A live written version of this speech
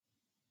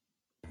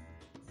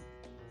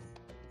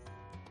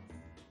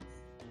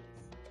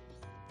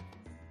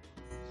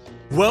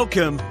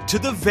Welcome to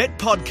the Vet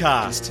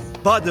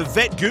Podcast by the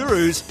Vet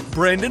Gurus,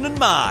 Brendan and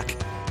Mark.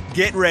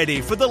 Get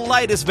ready for the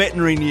latest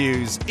veterinary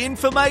news,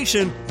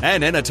 information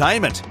and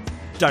entertainment.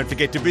 Don't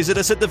forget to visit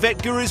us at the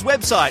Vet Gurus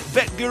website,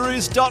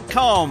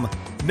 vetgurus.com.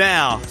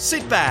 Now,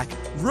 sit back,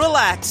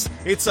 relax.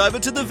 It's over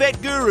to the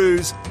Vet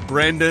Gurus,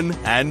 Brendan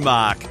and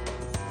Mark.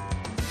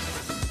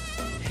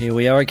 Here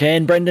we are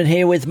again, Brendan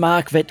here with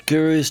Mark,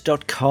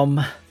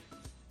 vetgurus.com.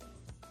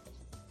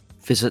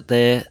 Visit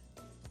there,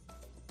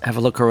 have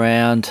a look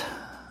around.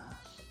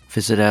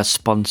 Visit our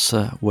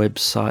sponsor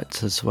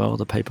websites as well,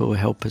 the people who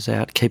help us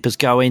out, keep us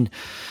going.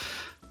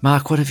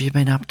 Mark, what have you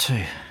been up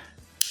to?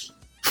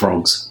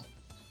 Frogs.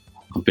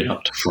 I've been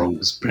up to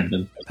frogs,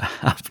 Brendan.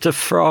 Up to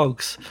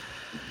frogs?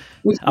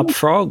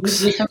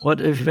 Frogs? What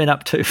have you been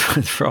up to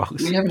with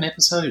frogs? We have an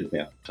episode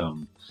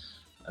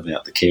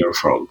about the care of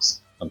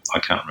frogs. I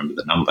can't remember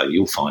the number.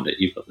 You'll find it.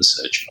 You've got the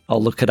search.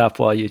 I'll look it up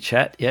while you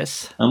chat,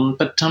 yes.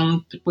 But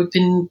we've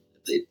been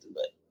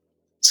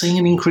seeing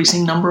an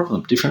increasing number of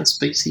them, different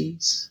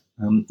species.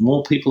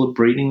 More people are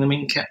breeding them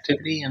in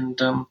captivity, and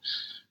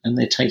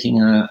they're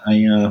taking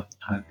a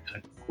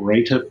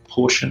greater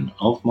portion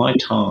of my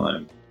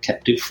time.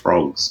 Captive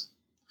frogs.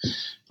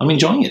 I'm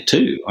enjoying it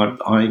too.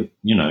 I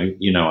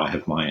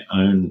have my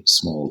own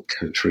small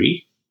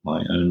coterie,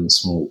 my own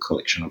small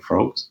collection of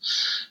frogs,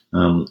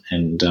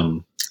 and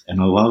I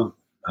love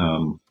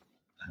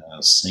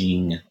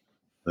seeing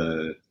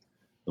the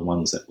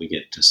ones that we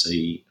get to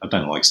see. I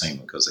don't like seeing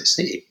them because they're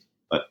sick,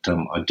 but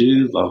I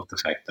do love the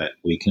fact that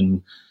we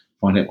can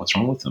find out what's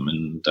wrong with them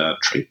and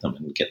treat them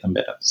and get them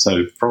better.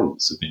 So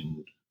frogs have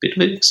been a bit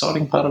of an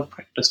exciting part of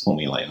practice for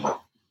me lately.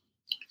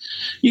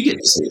 You get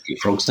to see a few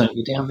frogs, don't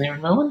you, down there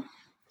in Melbourne?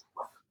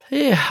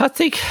 Yeah, I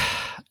think,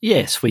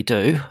 yes, we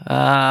do.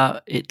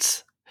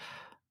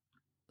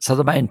 So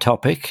the main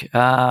topic,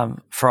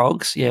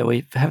 frogs. Yeah,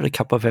 we've had a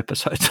couple of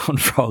episodes on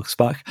frogs,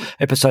 Mark.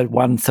 Episode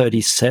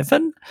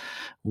 137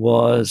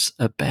 was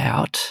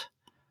about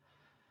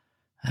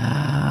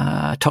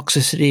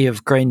toxicity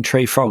of green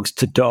tree frogs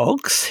to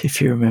dogs, if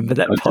you remember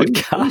that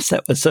podcast.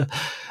 That was a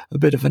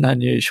bit of an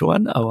unusual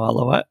one a while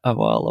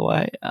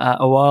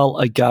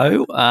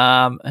ago.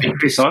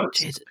 That's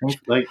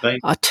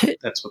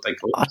what they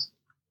call it.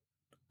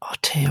 I'll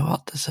tell you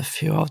what, there's a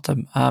few of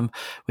them.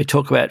 We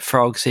talk about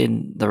frogs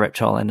in the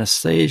reptile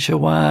anesthesia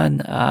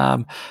one,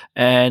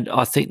 and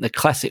I think the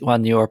classic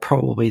one you were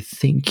probably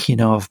thinking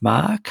of,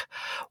 Mark,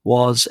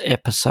 was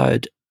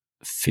episode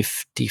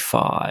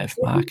 55,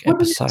 Mark.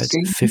 Episode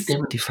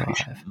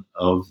 55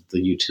 of the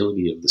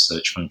utility of the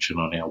search function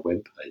on our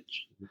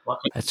webpage.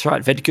 That's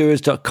right,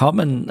 vetgurus.com,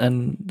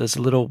 and there's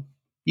a little.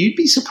 You'd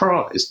be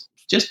surprised.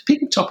 Just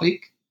pick a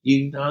topic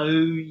you know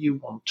you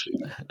want to.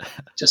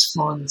 Just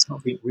find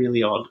something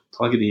really odd,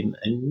 plug it in,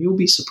 and you'll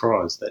be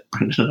surprised that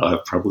Brendan and I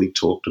have probably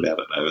talked about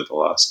it over the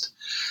last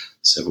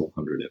several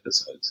hundred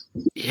episodes.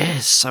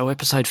 Yes, so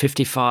episode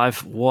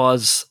 55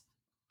 was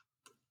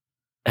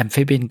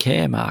amphibian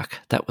care, Mark.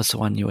 That was the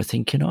one you were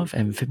thinking of,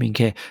 amphibian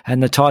care.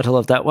 And the title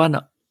of that one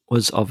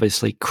was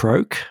obviously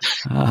Croak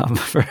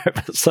for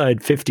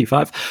episode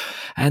 55.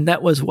 And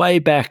that was way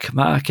back,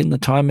 Mark, in the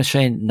time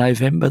machine,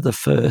 November the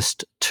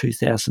 1st,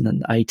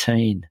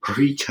 2018.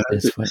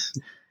 Pre-COVID.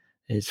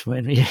 Is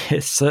when,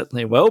 yes,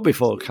 certainly well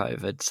before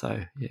COVID.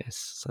 So, yes,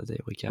 so there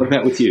we go. What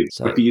about with you?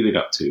 So, what have you been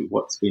up to?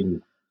 What's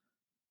been...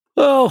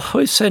 Well,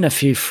 we've seen a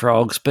few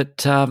frogs,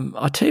 but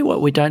I tell you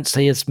what we don't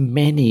see as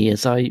many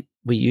as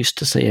we used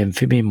to see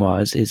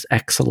amphibian-wise is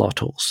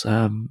axolotls.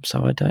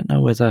 So I don't know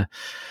whether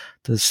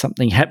there's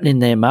something happening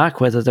there,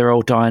 Mark, whether they're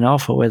all dying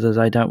off or whether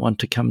they don't want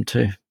to come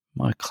to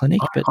my clinic.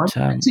 But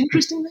it's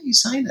interesting that you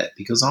say that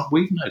because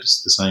we've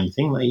noticed the same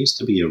thing. They used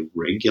to be a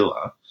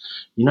regular.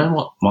 You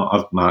know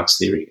what? Mark's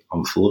theory.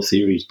 I'm full of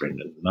theories,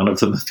 Brendan. None of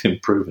them have been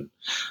proven.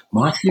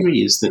 My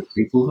theory is that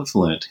people have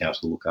learnt how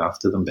to look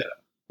after them better.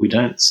 We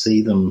don't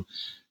see them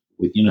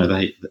with,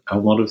 a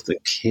lot of the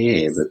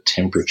care, the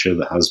temperature,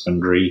 the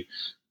husbandry,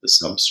 the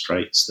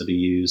substrates that are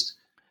used.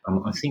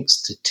 I think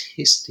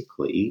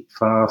statistically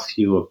far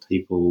fewer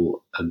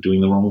people are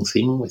doing the wrong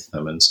thing with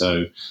them. And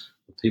so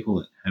the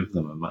people that have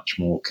them are much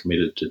more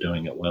committed to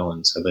doing it well,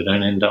 and so they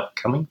don't end up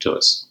coming to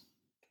us.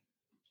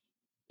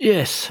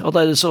 Yes,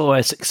 although there's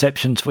always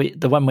exceptions.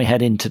 The one we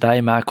had in today,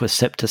 Mark, was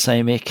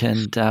septicemic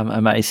and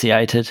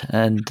emaciated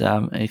and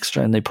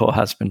extremely poor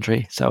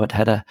husbandry. So it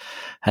had a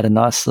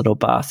nice little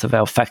bath of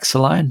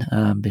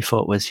alfaxolone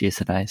before it was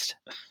euthanized.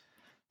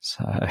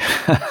 So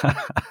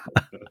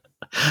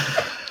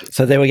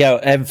there we go.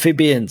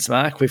 Amphibians,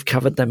 Mark. We've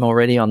covered them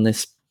already on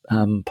this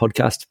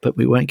podcast, but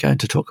we weren't going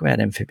to talk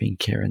about amphibian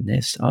care in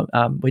this.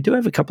 We do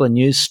have a couple of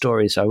news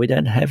stories, though. We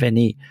don't have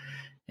any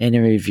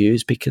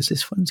reviews because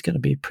this one's going to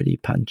be a pretty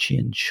punchy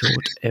and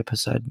short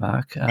episode,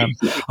 Mark.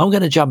 I'm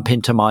going to jump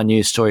into my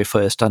news story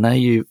first. I know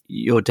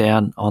you're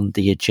down on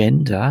the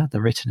agenda. The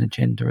written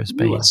agenda has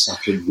been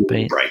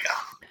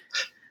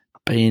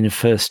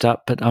first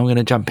up, but I'm going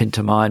to jump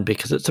into mine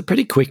because it's a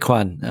pretty quick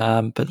one.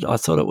 But I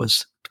thought it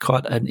was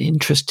quite an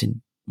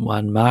interesting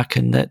one, Mark,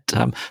 and that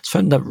it's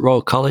from the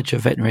Royal College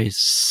of Veterinary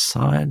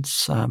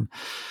Science.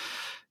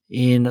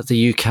 in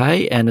the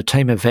UK, and a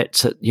team of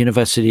vets at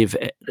University of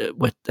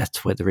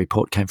that's where the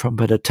report came from.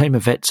 But a team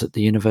of vets at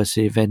the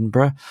University of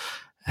Edinburgh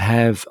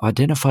have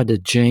identified a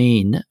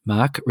gene,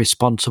 Mark,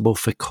 responsible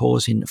for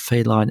causing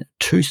feline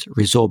tooth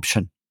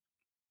resorption,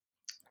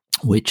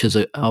 which is,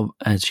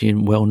 as you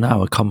well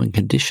know, a common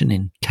condition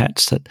in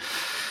cats that,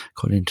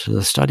 according to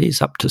the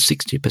studies, up to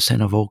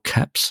 60% of all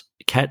cats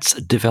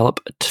develop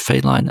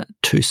feline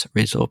tooth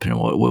resorption,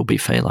 or it will be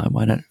feline,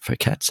 won't it, for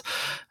cats?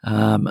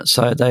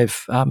 So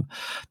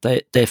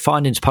their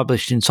findings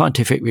published in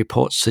scientific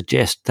reports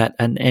suggest that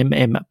an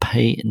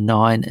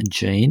MMP9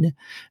 gene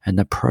and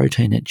the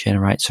protein it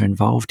generates are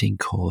involved in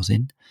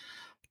causing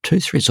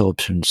tooth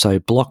resorption. So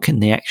blocking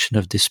the action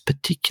of this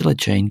particular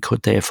gene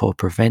could therefore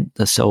prevent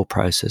the cell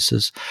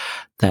processes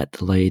that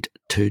lead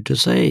to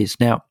disease.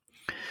 Now,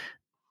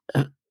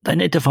 they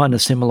need to find a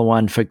similar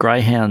one for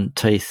greyhound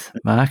teeth,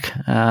 Mark.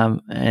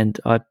 And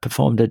I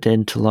performed a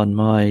dental on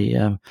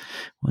my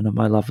one of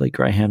my lovely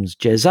greyhounds,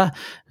 Jezza.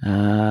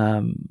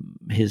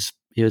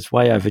 He was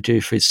way overdue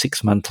for his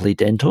 6-monthly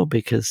dental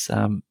because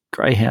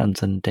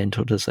greyhounds and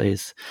dental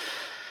disease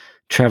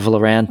travel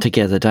around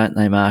together, don't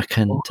they, Mark?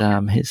 And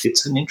his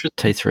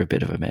teeth are a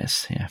bit of a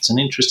mess. Yeah, it's an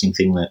interesting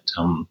thing that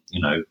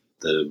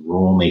the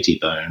raw meaty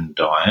bone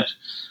diet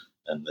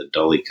and the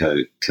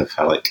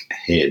dolichocephalic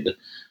head.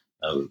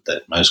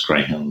 That most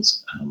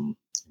greyhounds,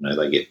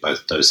 they get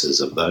both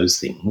doses of those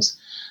things.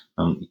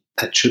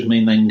 That should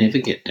mean they never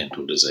get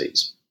dental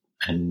disease,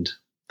 and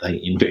they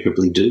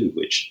invariably do,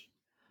 which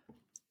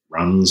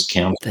runs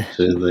counter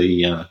to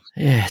the.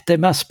 Yeah, there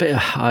must be.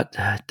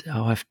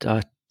 I've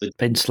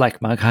been slack,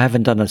 Mark. I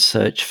haven't done a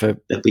search for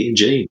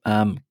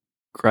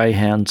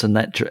greyhounds and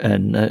that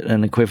and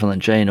an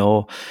equivalent gene,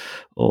 or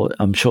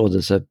I'm sure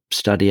there's a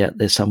study out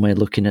there somewhere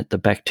looking at the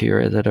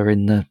bacteria that are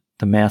in the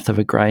mouth of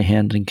a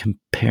greyhound and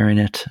comparing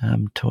it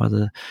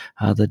to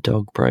other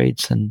dog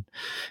breeds, and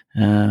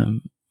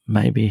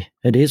maybe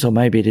it is or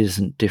maybe it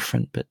isn't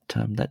different, but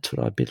that's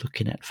what I'd be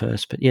looking at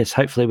first. But yes,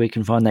 hopefully we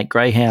can find that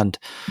greyhound,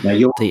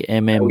 the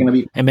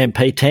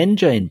MMP10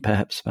 gene,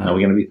 perhaps. Now we're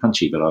going to be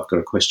punchy, but I've got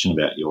a question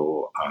about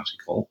your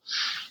article.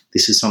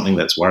 This is something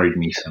that's worried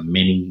me for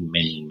many,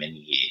 many,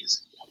 many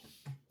years.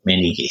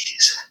 Many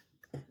years.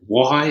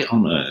 Why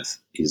on earth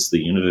is the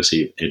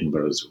University of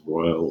Edinburgh's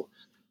Royal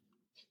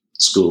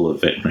School of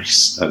Veterinary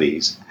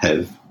Studies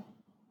have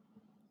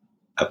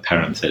a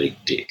parenthetic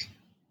dick?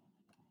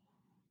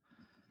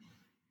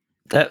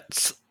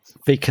 That's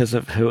because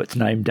of who it's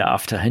named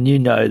after, and you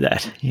know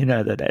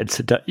that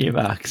answer, don't you,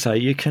 Mark? So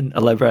you can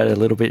elaborate a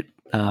little bit,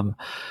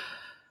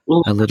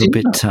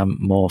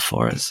 more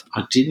for us.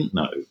 I didn't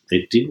know.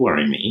 It did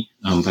worry me,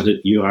 but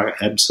you are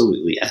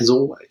absolutely, as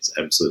always,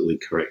 absolutely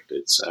correct.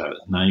 It's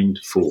named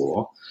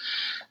for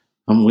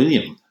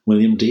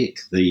William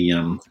Dick,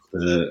 the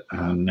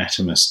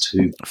anatomist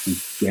who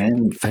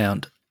found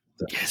the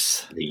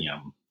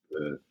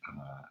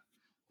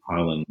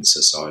Highland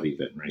Society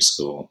Veterinary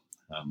School,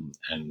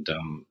 and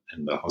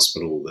the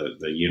hospital,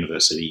 the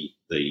university,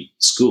 the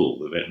school,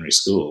 the veterinary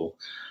school,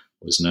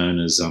 was known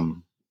as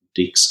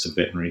Dick's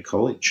Veterinary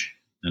College,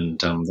 and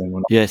then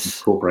when it was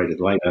incorporated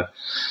later,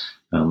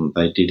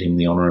 they did him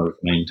the honour of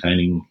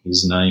maintaining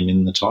his name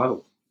in the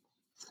title.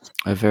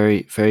 A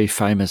very, very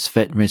famous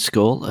veterinary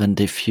school, and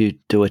if you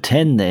do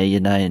attend there,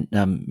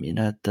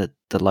 that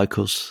the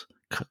locals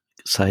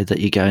say that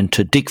you're going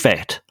to Dick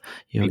Vet.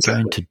 You're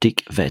going to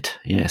Dick Vet,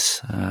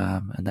 yes,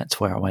 and that's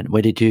where I went.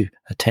 Where did you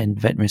attend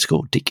veterinary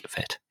school? Dick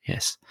Vet,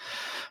 yes.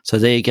 So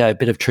there you go, a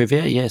bit of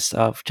trivia, yes.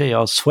 I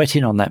was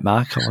sweating on that,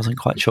 Mark. I wasn't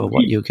quite sure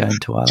what you were going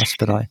to ask,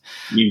 but I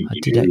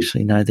did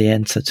actually know the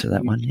answer to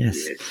that one, yes.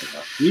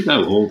 You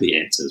know all the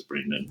answers,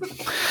 Brendan.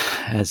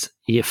 As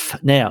if.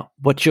 Now,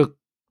 what's your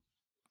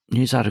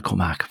news article,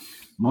 Mark?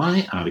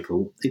 My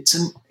article, it's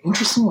an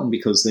interesting one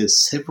because there's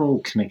several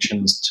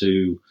connections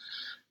to,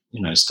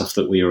 stuff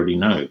that we already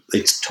know.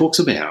 It talks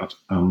about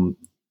a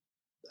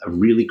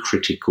really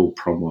critical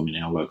problem in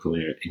our local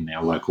area, in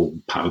our local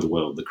part of the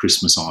world, the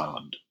Christmas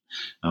Island.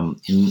 On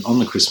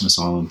the Christmas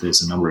Island,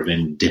 there's a number of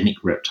endemic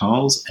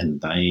reptiles,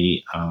 and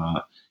they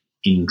are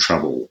in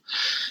trouble.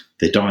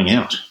 They're dying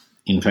out.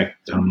 In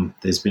fact,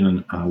 there's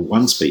been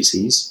one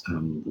species,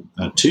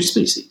 two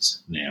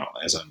species now,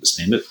 as I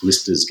understand it,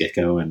 Lister's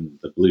gecko and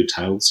the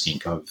blue-tailed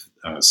skink. I've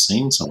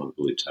seen some of the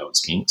blue-tailed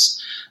skinks,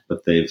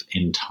 but they've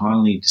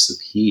entirely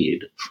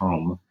disappeared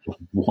from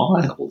the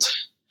wild.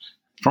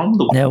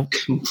 Now,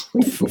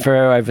 for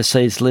our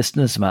overseas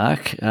listeners,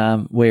 Mark,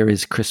 where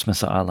is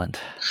Christmas Island?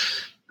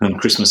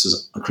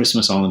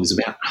 Christmas Island is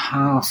about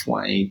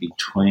halfway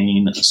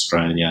between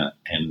Australia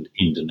and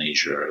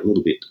Indonesia, a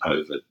little bit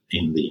over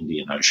in the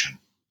Indian Ocean,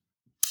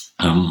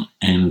 and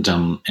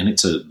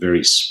it's a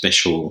very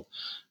special,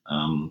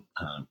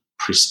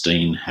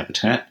 pristine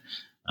habitat,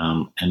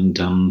 and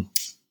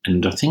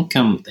I think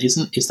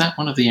is that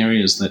one of the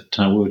areas that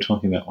we were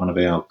talking about? One of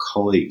our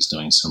colleagues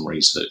doing some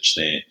research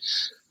there.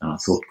 And I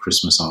thought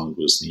Christmas Island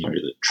was the area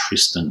that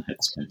Tristan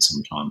had spent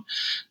some time.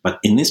 But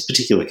in this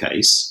particular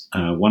case,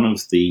 one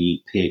of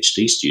the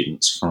PhD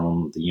students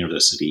from the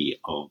University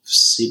of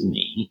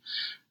Sydney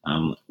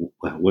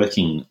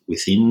working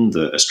within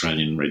the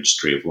Australian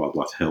Registry of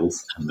Wildlife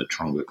Health and the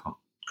Taronga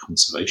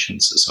Conservation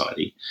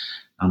Society,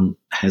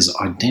 has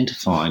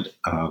identified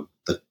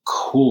the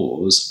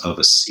cause of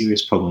a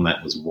serious problem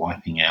that was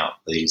wiping out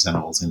these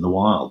animals in the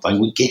wild. They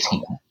were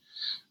getting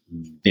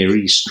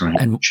very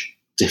strange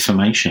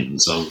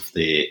deformations of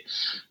their,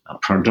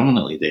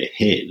 predominantly their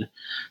head,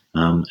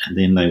 and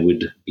then they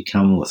would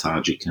become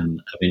lethargic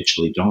and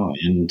eventually die.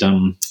 And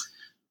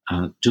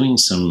doing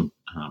some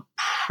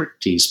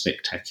pretty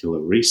spectacular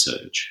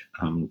research,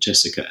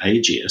 Jessica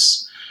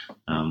Agius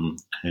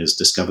has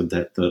discovered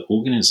that there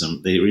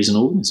is an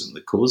organism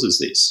that causes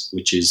this,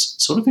 which is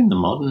sort of in the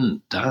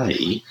modern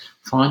day,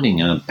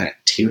 finding a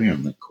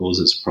bacterium that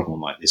causes a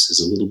problem like this is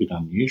a little bit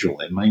unusual.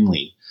 They're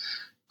mainly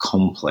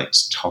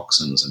complex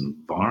toxins and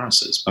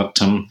viruses, but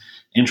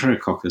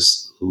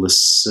Enterococcus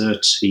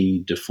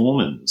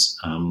lacertiideformans,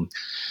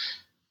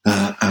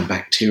 a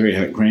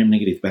bacteria,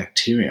 gram-negative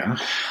bacteria,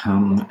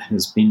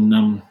 has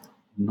been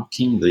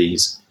knocking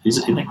these. Is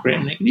it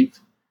gram-negative?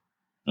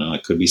 I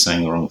could be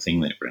saying the wrong thing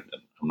there, Brendan.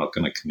 I'm not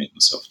going to commit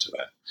myself to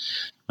that.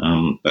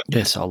 But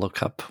yes, I'll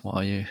look up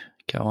while you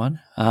go on.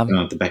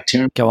 The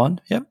bacterium go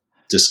on, yep.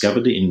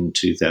 Discovered in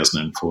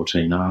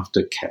 2014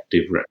 after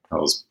captive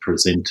reptiles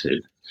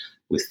presented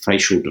with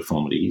facial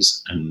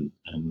deformities and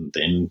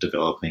then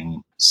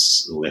developing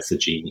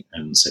lethargy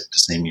and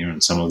septicemia,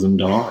 and some of them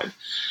died.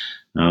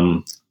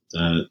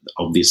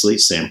 Obviously,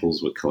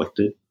 samples were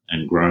collected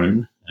and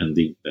grown, and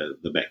the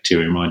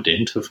bacterium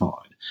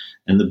identified.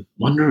 And the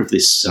wonder of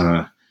this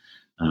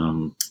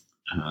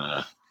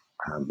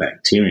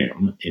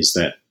bacterium is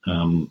that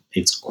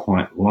it's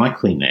quite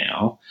likely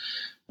now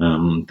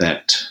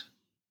that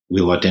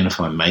we'll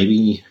identify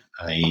maybe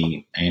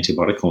a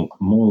antibiotic, or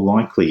more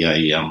likely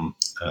a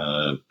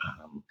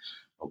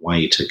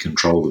way to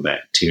control the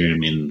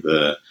bacterium in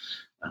the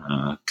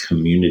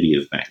community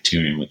of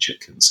bacteria in which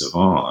it can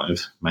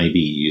survive, maybe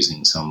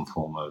using some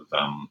form of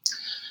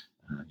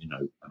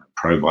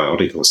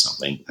probiotic or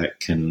something that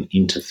can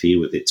interfere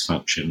with its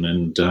function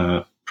and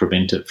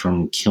prevent it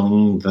from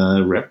killing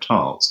the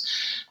reptiles.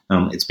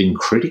 It's been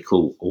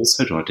critical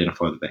also to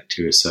identify the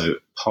bacteria so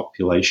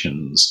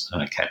populations,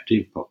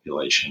 captive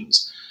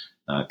populations,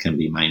 can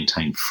be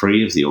maintained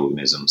free of the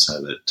organism,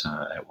 so that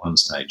at one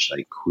stage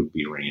they could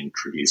be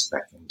reintroduced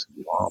back into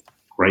the wild.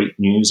 Great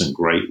news and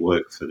great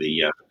work for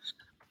the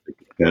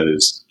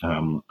geckos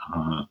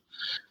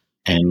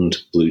and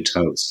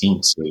blue-tailed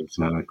skinks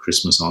of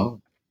Christmas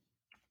Island.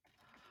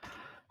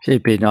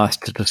 It'd be nice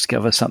to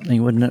discover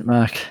something, wouldn't it,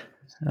 Mark?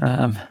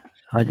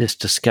 I just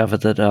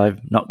discovered that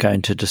I'm not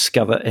going to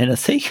discover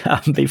anything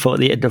before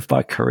the end of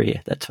my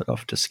career. That's what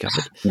I've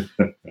discovered.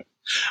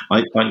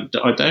 I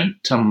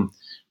don't.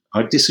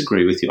 I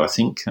disagree with you. I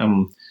think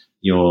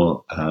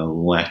your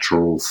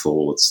lateral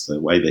thoughts, the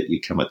way that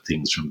you come at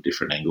things from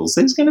different angles,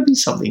 there's going to be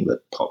something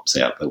that pops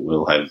out that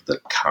will have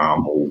the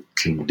Carmel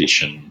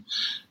condition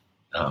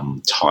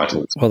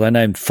title. Well, they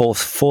named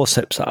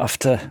forceps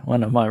after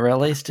one of my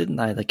rallies, didn't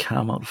they? The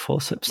Carmel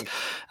forceps.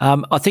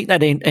 I think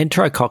that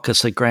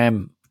Enterococcus, a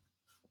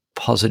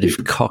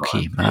gram-positive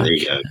cocky, Mark. There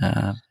you go.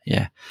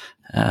 Yeah.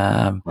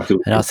 And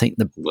I think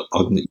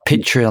the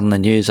picture on the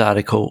news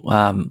article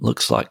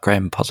looks like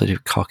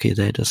gram-positive cocky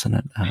there, doesn't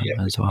it,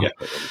 as well?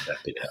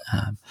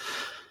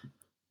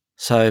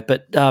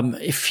 But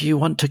if you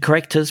want to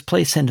correct us,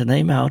 please send an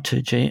email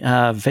to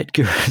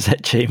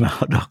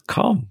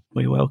vetgurus@gmail.com.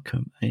 We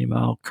welcome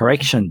email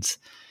corrections.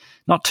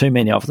 Not too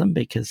many of them,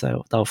 because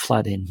they'll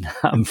flood in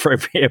for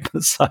every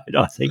episode,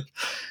 I think,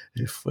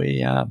 if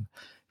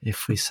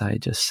we say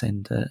just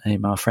send an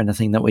email for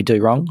anything that we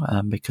do wrong,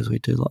 because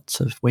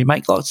we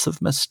make lots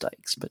of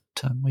mistakes, but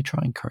we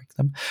try and correct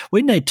them.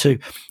 We need to,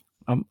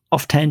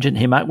 off tangent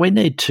here, mate, we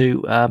need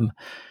to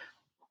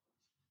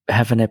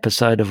have an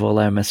episode of all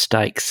our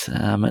mistakes.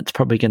 It's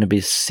probably going to be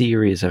a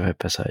series of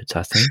episodes,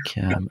 I think,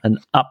 an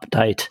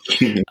update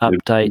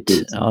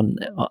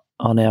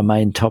on our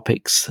main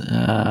topics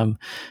of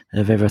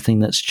everything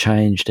that's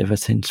changed ever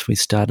since we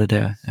started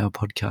our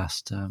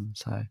podcast. And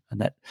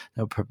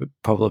there'll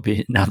probably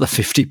be another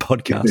 50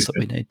 podcasts that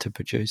we need to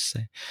produce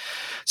there.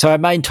 So our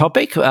main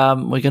topic, we're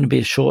going to be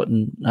a short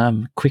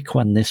and quick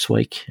one this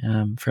week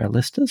for our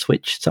listeners,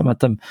 which some of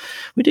them,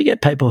 we do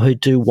get people who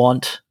do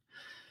want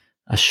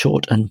a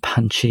short and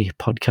punchy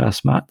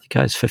podcast, Mark, that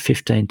goes for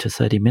 15 to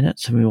 30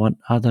 minutes, and we want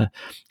other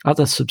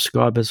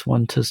subscribers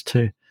want us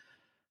to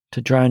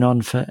drone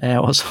on for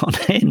hours on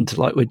end,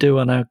 like we do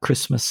on our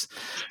Christmas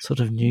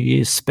sort of New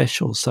Year's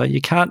special. So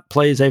you can't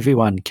please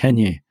everyone, can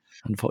you?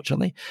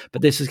 Unfortunately,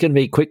 but this is going to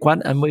be a quick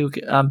one, and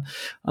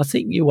I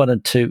think you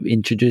wanted to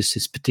introduce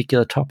this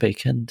particular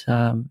topic, and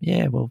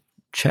we'll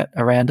chat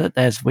around it,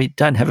 as we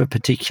don't have a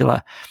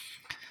particular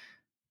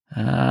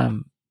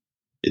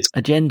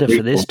agenda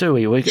for this, do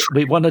we?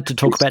 We wanted to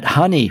talk about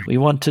honey. We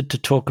wanted to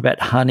talk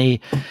about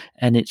honey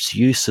and its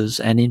uses,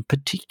 and in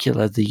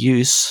particular the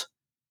use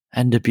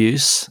and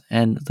abuse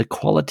and the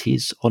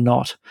qualities or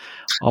not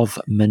of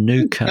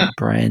Manuka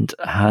brand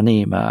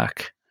honey,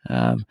 Mark.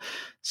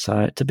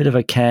 So it's a bit of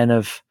a can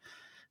of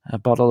a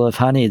bottle of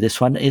honey,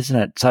 this one, isn't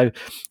it? So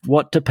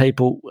what do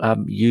people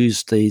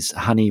use these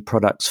honey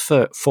products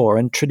for?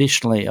 And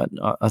traditionally,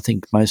 I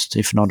think most,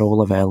 if not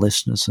all of our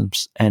listeners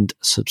and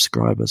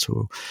subscribers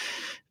will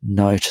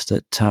note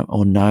that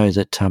or know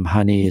that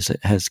honey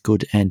has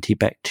good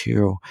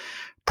antibacterial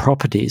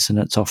properties, and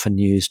it's often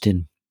used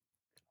in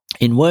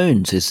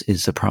wounds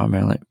is the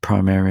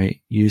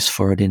primary use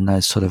for it, in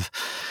those sort of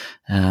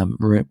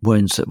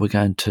wounds that we're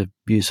going to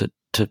use it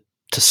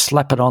to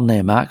slap it on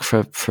there, Mark,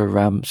 for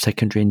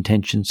secondary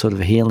intention sort of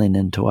healing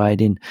and to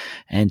aid in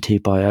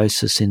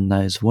antibiosis in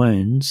those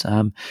wounds.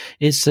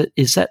 Is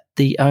that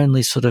the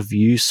only sort of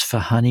use for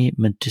honey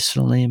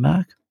medicinally,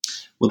 Mark?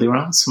 Well, there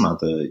are some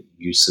other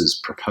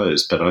uses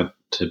proposed, but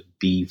to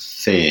be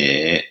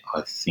fair,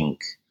 I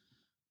think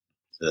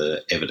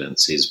the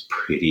evidence is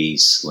pretty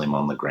slim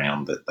on the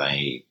ground that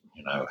they,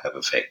 have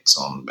effects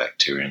on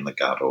bacteria in the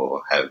gut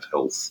or have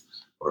health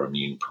or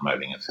immune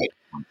promoting effect.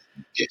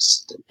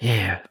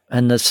 Yeah,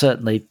 and there's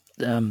certainly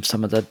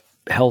some of the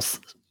health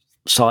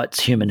sites,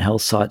 human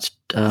health sites,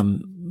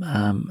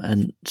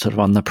 and sort of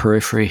on the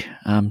periphery,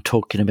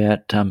 talking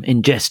about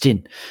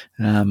ingesting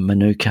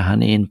Manuka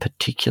honey in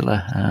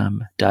particular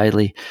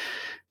daily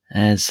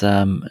as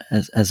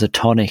a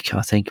tonic.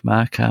 I think,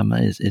 Mark,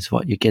 is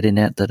what you're getting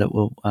at, that it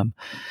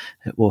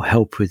will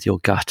help with your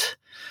gut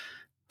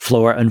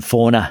flora and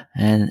fauna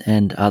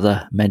and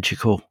other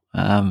magical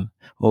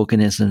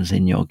organisms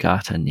in your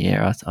gut. And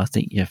yeah, I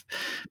think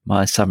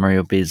my summary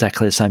will be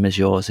exactly the same as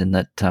yours, in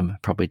that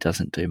probably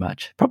doesn't do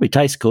much. Probably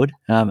tastes good.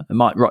 It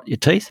might rot your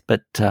teeth,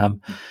 but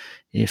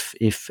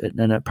if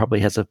then it probably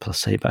has a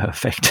placebo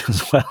effect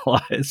as well,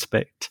 I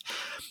expect.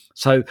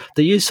 So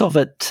the use of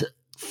it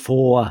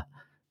for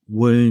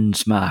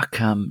wounds, Mark,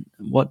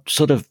 what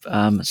sort of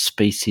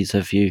species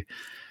have you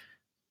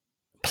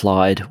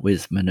applied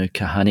with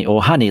Manuka honey,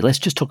 or honey? Let's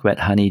just talk about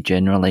honey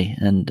generally.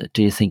 And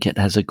do you think it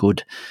has a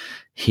good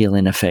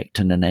healing effect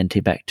and an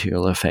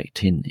antibacterial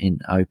effect in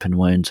open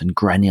wounds and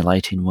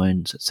granulating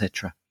wounds,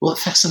 etc.? Well, it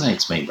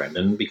fascinates me,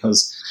 Brendan,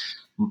 because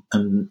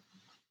the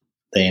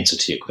answer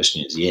to your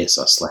question is yes,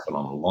 I slap it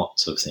on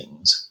lots of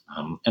things.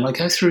 And I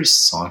go through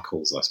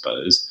cycles, I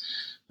suppose,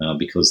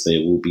 because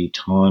there will be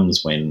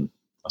times when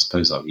I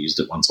suppose I've used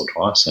it once or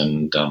twice,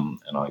 and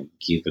I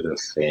give it to a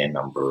fair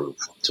number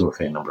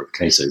of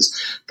cases.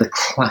 The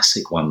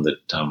classic one that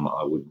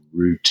I would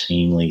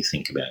routinely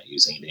think about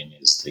using it in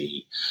is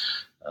the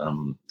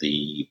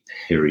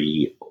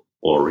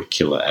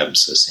periauricular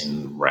abscess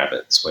in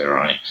rabbits, where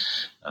I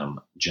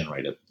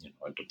generate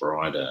I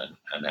debride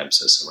an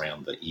abscess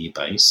around the ear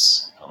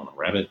base on a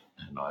rabbit,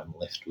 and I'm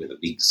left with a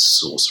big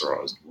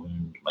saucerized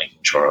wound, making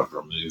sure I've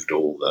removed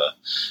all the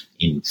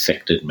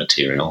infected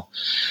material.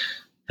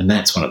 And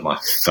that's one of my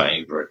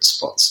favourite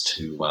spots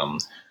to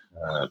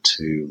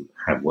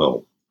have.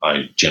 Well,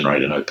 I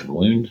generate an open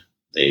wound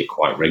there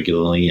quite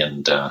regularly,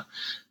 and I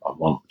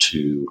want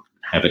to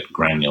have it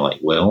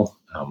granulate well,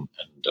 and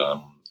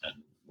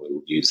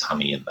we'll use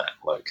honey in that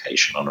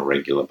location on a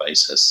regular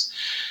basis.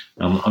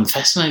 I'm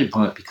fascinated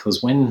by it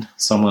because when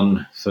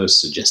someone first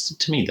suggested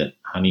to me that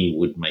honey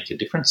would make a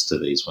difference to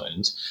these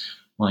wounds,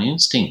 my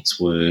instincts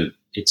were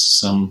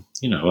it's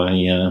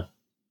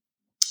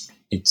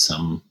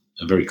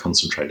a very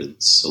concentrated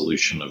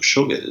solution of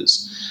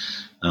sugars,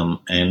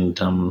 and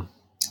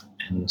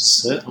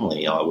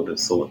certainly I would have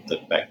thought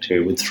that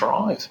bacteria would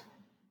thrive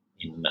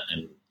in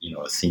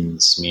a thin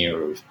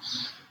smear of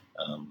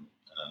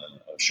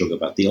sugar.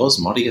 But the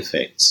osmotic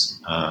effects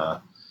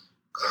are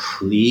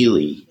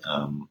clearly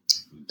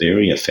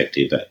very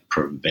effective at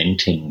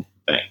preventing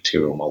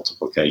bacterial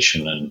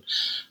multiplication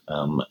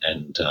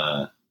and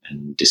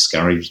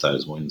discourage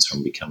those wounds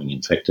from becoming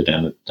infected.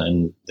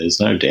 And there's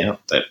no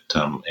doubt that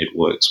it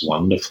works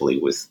wonderfully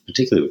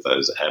particularly with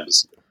those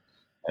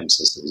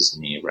abscesses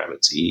near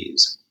rabbits'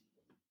 ears.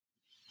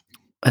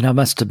 And I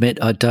must admit,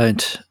 I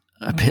don't,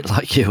 a bit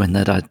like you, in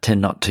that I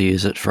tend not to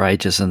use it for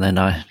ages, and then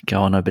I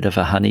go on a bit of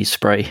a honey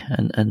spree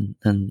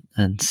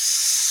and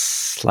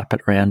slap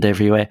it around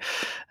everywhere.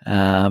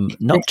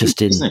 Not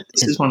just in.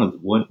 This is one of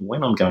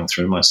when I'm going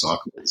through my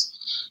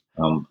cycles.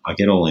 I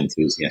get all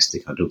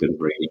enthusiastic. I do a bit of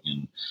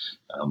reading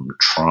and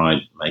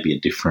try maybe a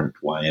different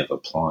way of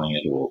applying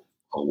it or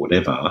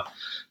whatever.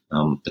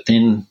 But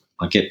then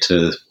I get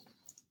to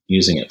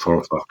using it 4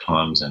 or 5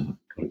 times and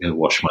got to go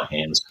wash my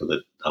hands for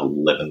the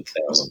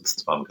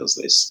 11,000th time because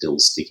they're still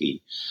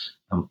sticky.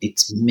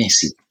 It's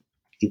messy.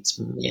 It's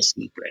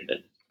messy,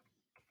 Brendan.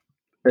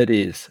 It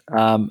is.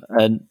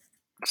 And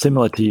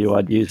similar to you,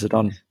 I'd use it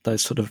on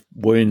those sort of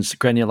wounds,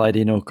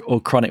 granulating or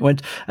chronic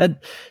wounds. And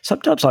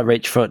sometimes I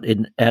reach for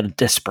it out of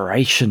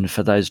desperation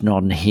for those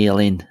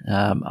non-healing,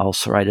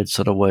 ulcerated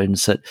sort of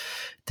wounds that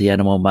the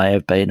animal may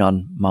have been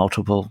on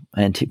multiple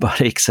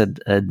antibiotics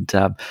and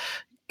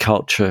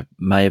culture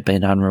may have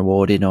been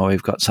unrewarding, or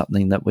we've got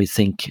something that we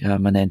think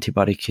an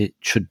antibiotic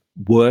should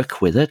work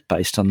with it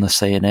based on the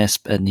CNS,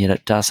 and yet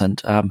it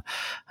doesn't. And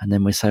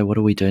then we say, what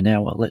do we do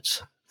now? Well,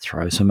 let's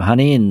throw some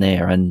honey in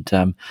there, and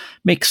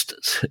mixed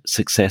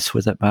success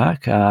with it,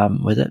 Mark,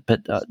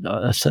 but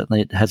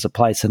certainly it has a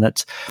place, and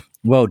it's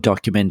well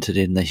documented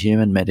in the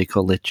human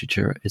medical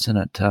literature, isn't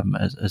it? And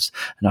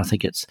I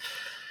think it's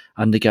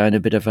undergoing a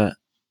bit of a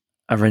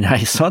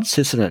renaissance,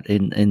 isn't it,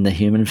 in the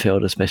human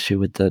field, especially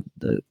with the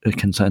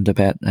concern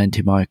about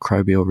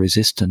antimicrobial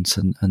resistance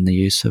and the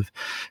use of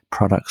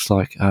products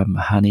like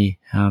honey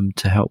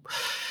to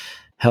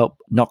help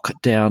knock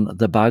down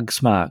the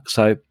bugs, Mark.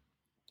 So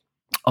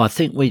I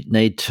think we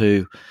need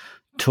to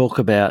talk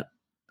about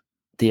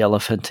the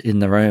elephant in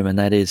the room, and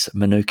that is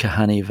Manuka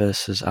honey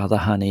versus other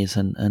honeys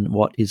and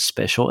what is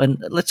special. And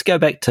let's go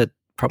back to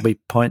probably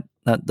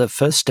the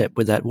first step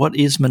with that. What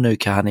is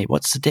Manuka honey?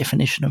 What's the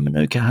definition of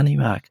Manuka honey,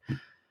 Mark?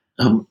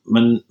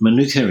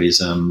 Manuka is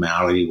a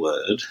Maori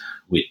word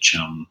which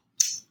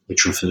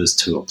refers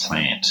to a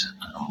plant,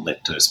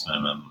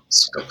 Leptospermum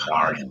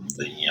scoparium.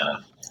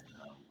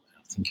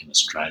 I think in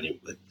Australia,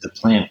 the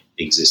plant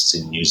exists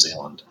in New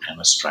Zealand and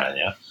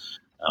Australia.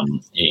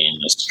 In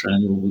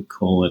Australia, we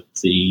call it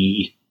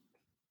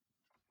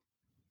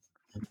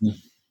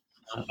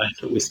I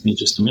had it with me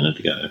just a minute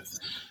ago.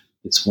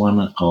 It's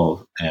one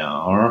of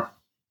our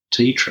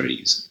tea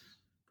trees.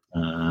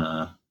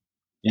 Anyway,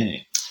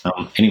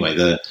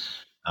 the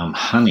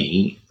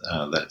honey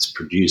that's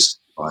produced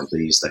by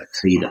bees that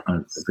feed.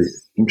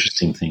 The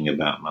interesting thing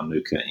about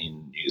Manuka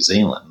in New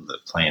Zealand, the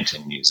plant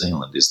in New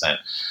Zealand, is that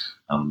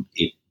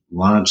it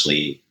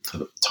largely, for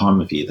the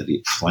time of year that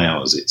it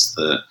flowers, it's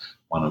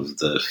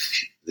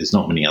there's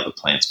not many other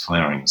plants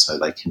flowering, so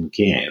they can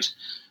get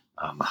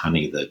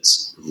honey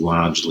that's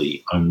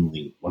largely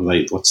only,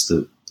 what's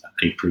the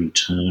apiary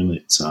term?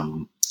 It's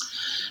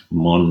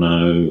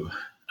monofloral,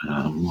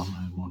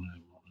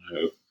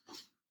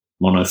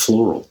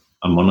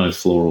 a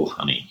monofloral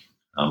honey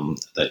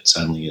that's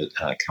only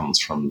comes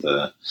from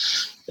the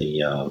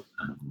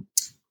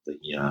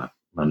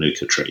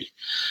Manuka tree.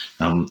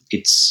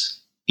 It's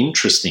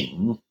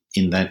interesting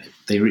in that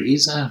there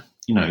is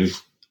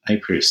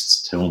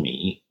apiarists tell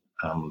me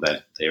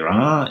that there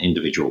are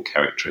individual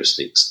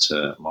characteristics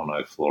to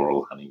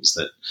monofloral honeys,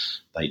 that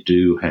they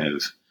do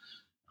have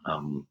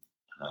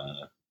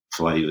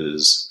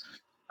flavours,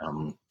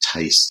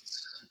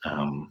 tastes,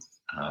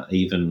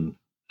 even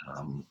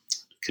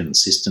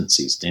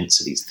consistencies,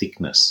 densities,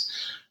 thickness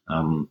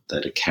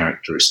that are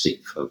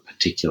characteristic for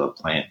particular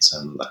plants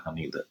and the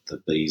honey that the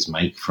bees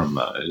make from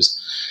those.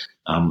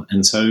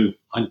 And so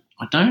I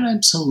don't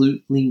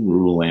absolutely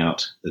rule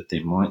out that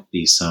there might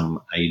be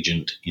some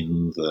agent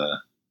in the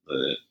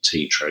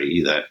tea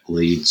tree that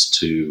leads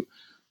to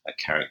a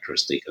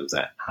characteristic of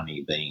that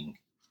honey being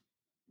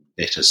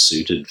better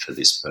suited for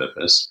this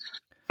purpose.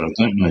 But I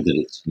don't know that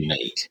it's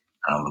unique.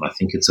 And I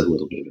think it's a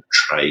little bit of a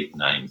trade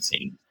name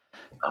thing.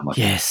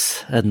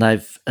 Yes, and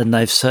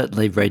they've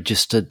certainly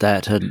registered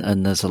that,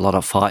 and there's a lot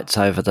of fights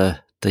over the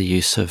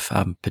use of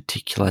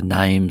particular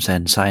names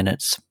and saying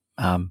it's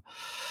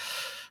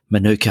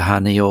Manuka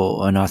honey,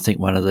 and I think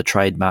one of the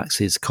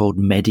trademarks is called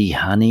Medi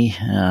honey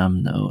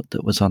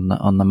that was on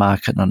the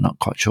market, and I'm not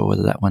quite sure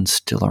whether that one's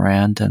still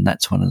around, and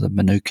that's one of the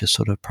Manuka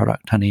sort of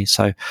product honey.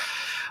 So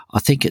I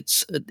think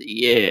it's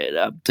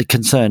the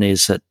concern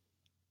is that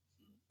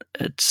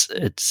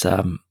it's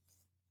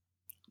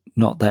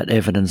not that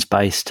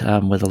evidence-based,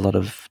 with a lot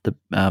of the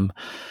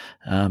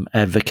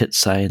advocates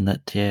saying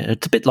that,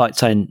 it's a bit like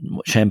saying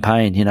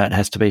champagne, it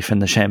has to be from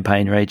the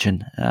Champagne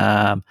region,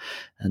 and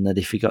that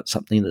if you got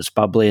something that's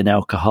bubbly and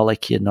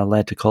alcoholic, you're not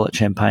allowed to call it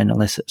champagne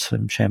unless it's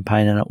from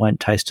Champagne, and it won't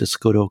taste as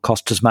good or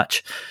cost as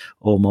much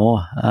or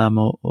more,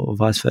 or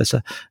vice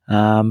versa.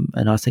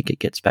 And I think it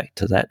gets back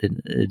to that.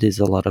 It is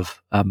a lot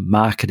of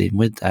marketing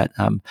with that,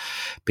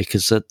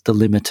 because the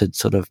limited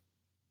sort of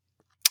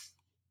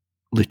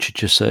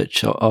literature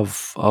search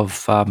of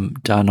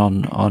done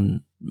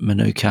on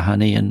Manuka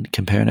honey and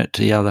comparing it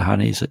to the other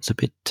honeys, it's a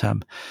bit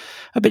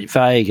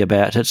vague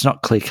about it. It's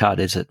not clear cut,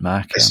 is it,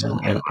 Mark? They still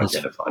haven't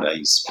identified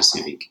a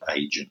specific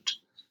agent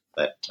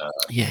that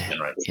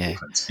generates the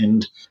difference.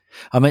 And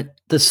I mean,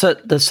 there's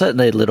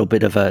certainly a little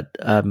bit of an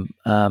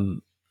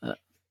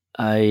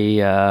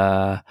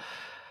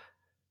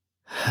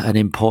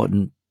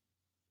important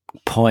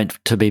point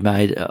to be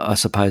made, I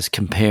suppose,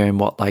 comparing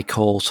what they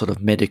call sort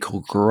of medical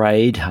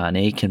grade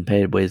honey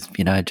compared with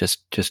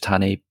just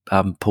honey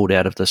pulled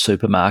out of the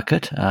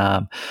supermarket,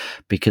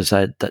 because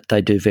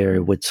they do vary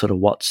with sort of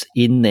what's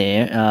in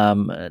there,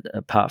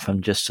 apart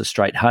from just the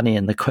straight honey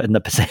and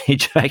the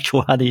percentage of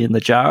actual honey in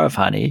the jar of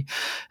honey,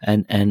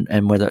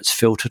 and whether it's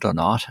filtered or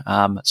not.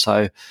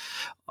 So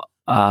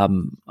I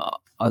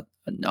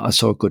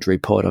saw a good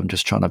report. I'm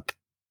just trying to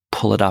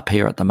pull it up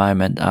here at the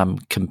moment,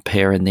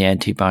 comparing the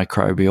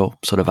antimicrobial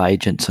sort of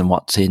agents and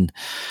what's in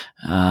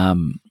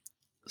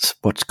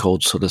what's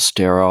called sort of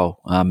sterile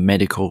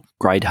medical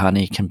grade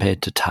honey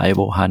compared to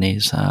table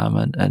honeys,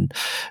 and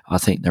I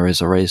think there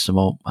is a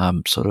reasonable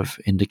sort of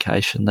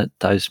indication that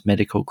those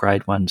medical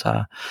grade ones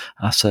are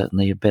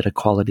certainly a better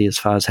quality as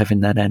far as having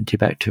that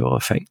antibacterial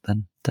effect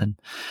than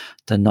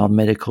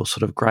non-medical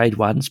sort of grade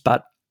ones.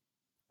 But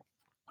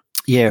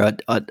Yeah,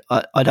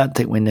 I don't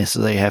think we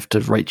necessarily have to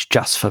reach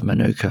just for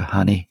Manuka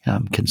honey,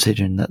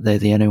 considering that they're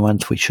the only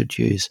ones we should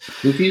use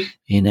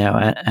in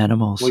our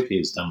animals. We've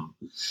used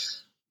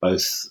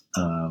both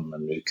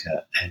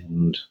Manuka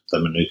and the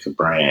Manuka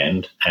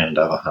brand and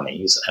other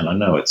honeys, and I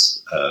know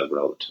it's a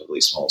relatively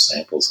small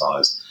sample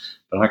size,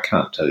 but I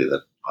can't tell you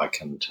that I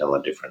can tell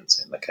a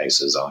difference in the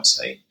cases I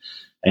see.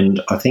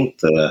 And I think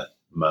the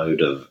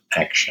mode of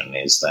action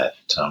is that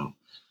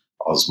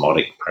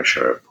osmotic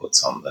pressure it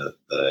puts on the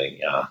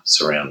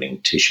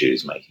surrounding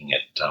tissues, making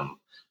it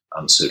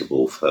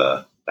unsuitable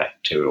for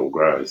bacterial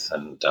growth.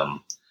 And I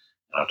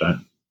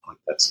don't like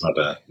that's not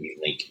a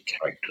unique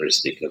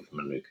characteristic of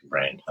Manuka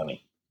brand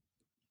honey.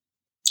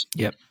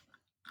 Yep.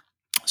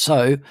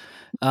 So,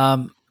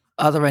 are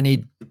there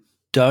any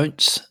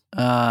don'ts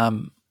to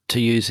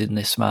use in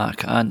this,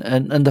 Mark?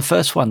 And the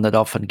first one that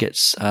often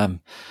gets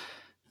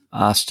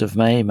asked of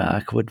me,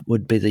 Mark,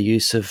 would be the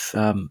use of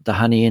the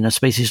honey in a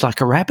species like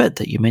a rabbit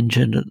that you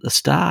mentioned at the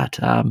start,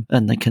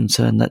 and the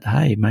concern that,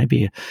 hey,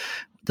 maybe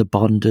the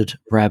bonded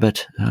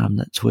rabbit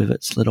that's with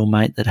its little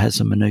mate that has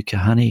a Manuka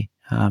honey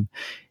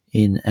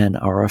in an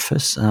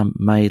orifice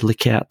may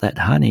lick out that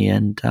honey,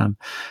 and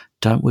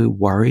don't we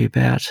worry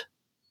about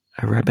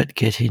a rabbit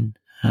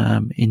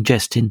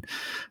ingesting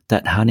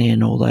that honey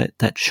and all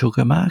that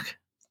sugar, Mark?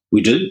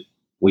 We do.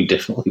 We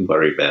definitely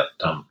worry about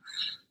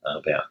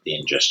the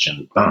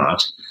ingestion,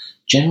 but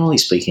generally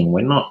speaking,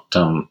 we're not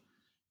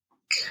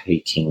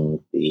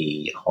caking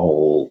the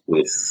whole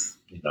with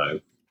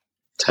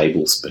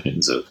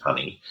tablespoons of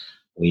honey.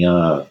 We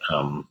are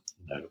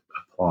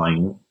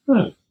applying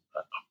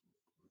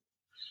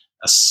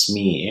a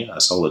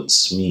solid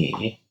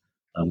smear,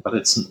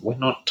 but we're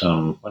not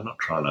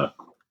trying to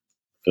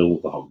fill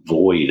the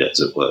void, as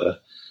it were.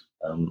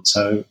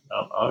 So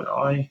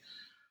I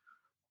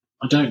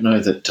don't know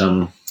that.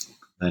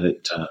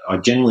 I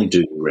generally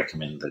do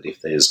recommend that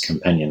if there's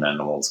companion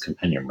animals,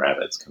 companion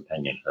rabbits,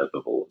 companion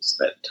herbivores,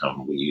 that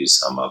we use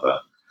some other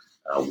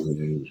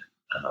wound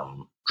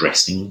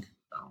dressing,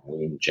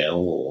 wound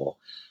gel,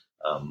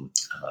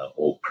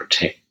 or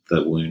protect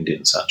the wound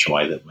in such a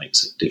way that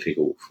makes it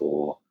difficult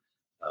for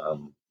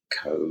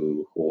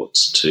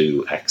cohorts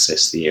to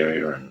access the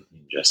area and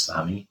ingest the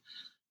honey.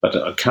 But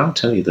I can't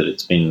tell you that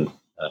it's been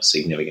a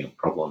significant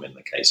problem in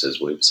the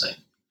cases we've seen.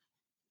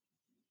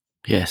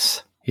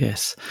 Yes.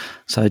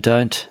 So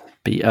don't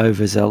be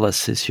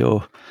overzealous is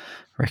your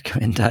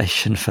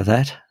recommendation for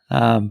that.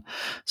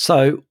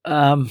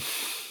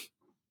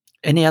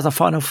 Any other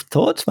final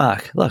thoughts,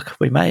 Mark? Look,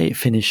 we may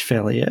finish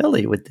fairly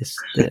early with this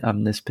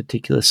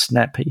particular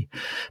snappy,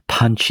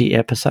 punchy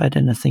episode.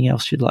 Anything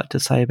else you'd like to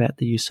say about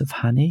the use of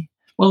honey?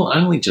 Well,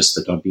 only just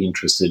that I'd be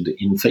interested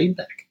in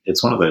feedback.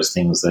 It's one of those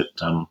things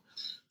that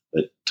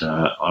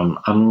I'm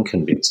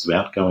unconvinced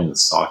about, go in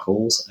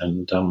cycles,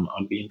 and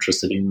I'd be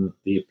interested in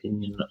the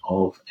opinion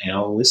of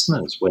our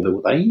listeners, whether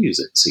they use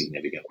it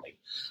significantly.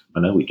 I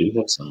know we do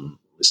have some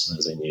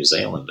listeners in New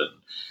Zealand, and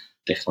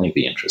definitely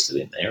be interested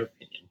in their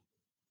opinion.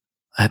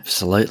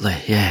 Absolutely,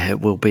 yeah,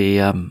 it will be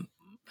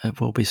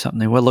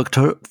something we'll look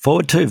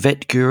forward to.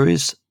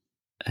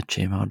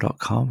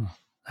 vetgurus@gmail.com.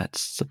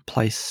 That's the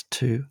place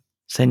to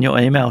send your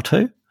email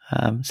to.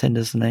 Send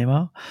us an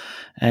email.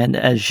 And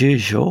as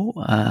usual,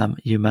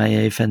 you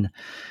may even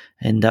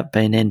end up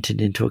being entered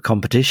into a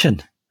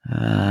competition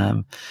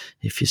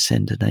if you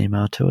send an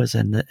email to us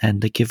and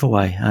a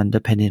giveaway, and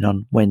depending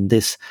on when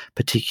this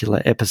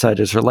particular episode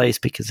is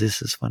released, because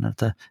this is one of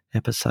the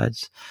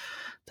episodes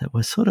that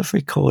we're sort of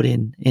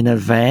recording in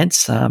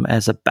advance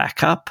as a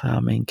backup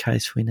in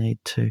case we need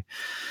to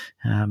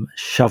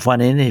shove one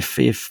in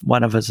if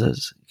one of us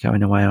is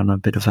going away on a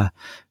bit of a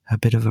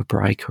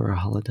break or a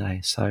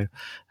holiday. So,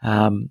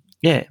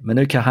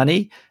 Manuka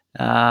honey,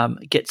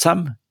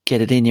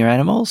 get it in your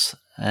animals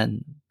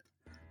and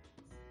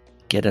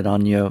get it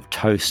on your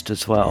toast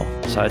as well.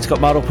 So it's got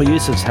multiple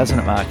uses,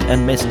 hasn't it, Mark?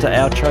 And Mr.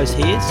 Outro's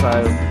here,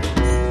 so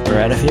we're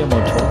out of here and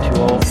we'll talk to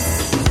you all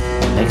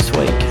next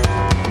week.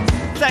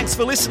 Thanks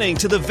for listening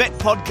to the Vet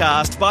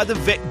Podcast by the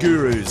Vet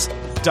Gurus.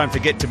 Don't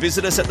forget to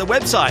visit us at the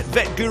website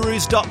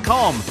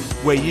vetgurus.com,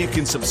 where you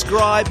can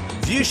subscribe,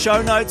 view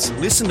show notes,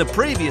 listen to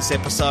previous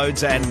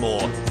episodes and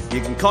more.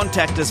 You can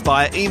contact us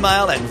via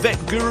email at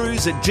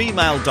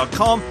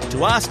vetgurus@gmail.com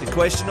to ask a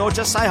question or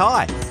just say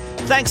hi.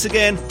 Thanks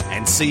again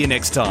and see you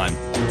next time.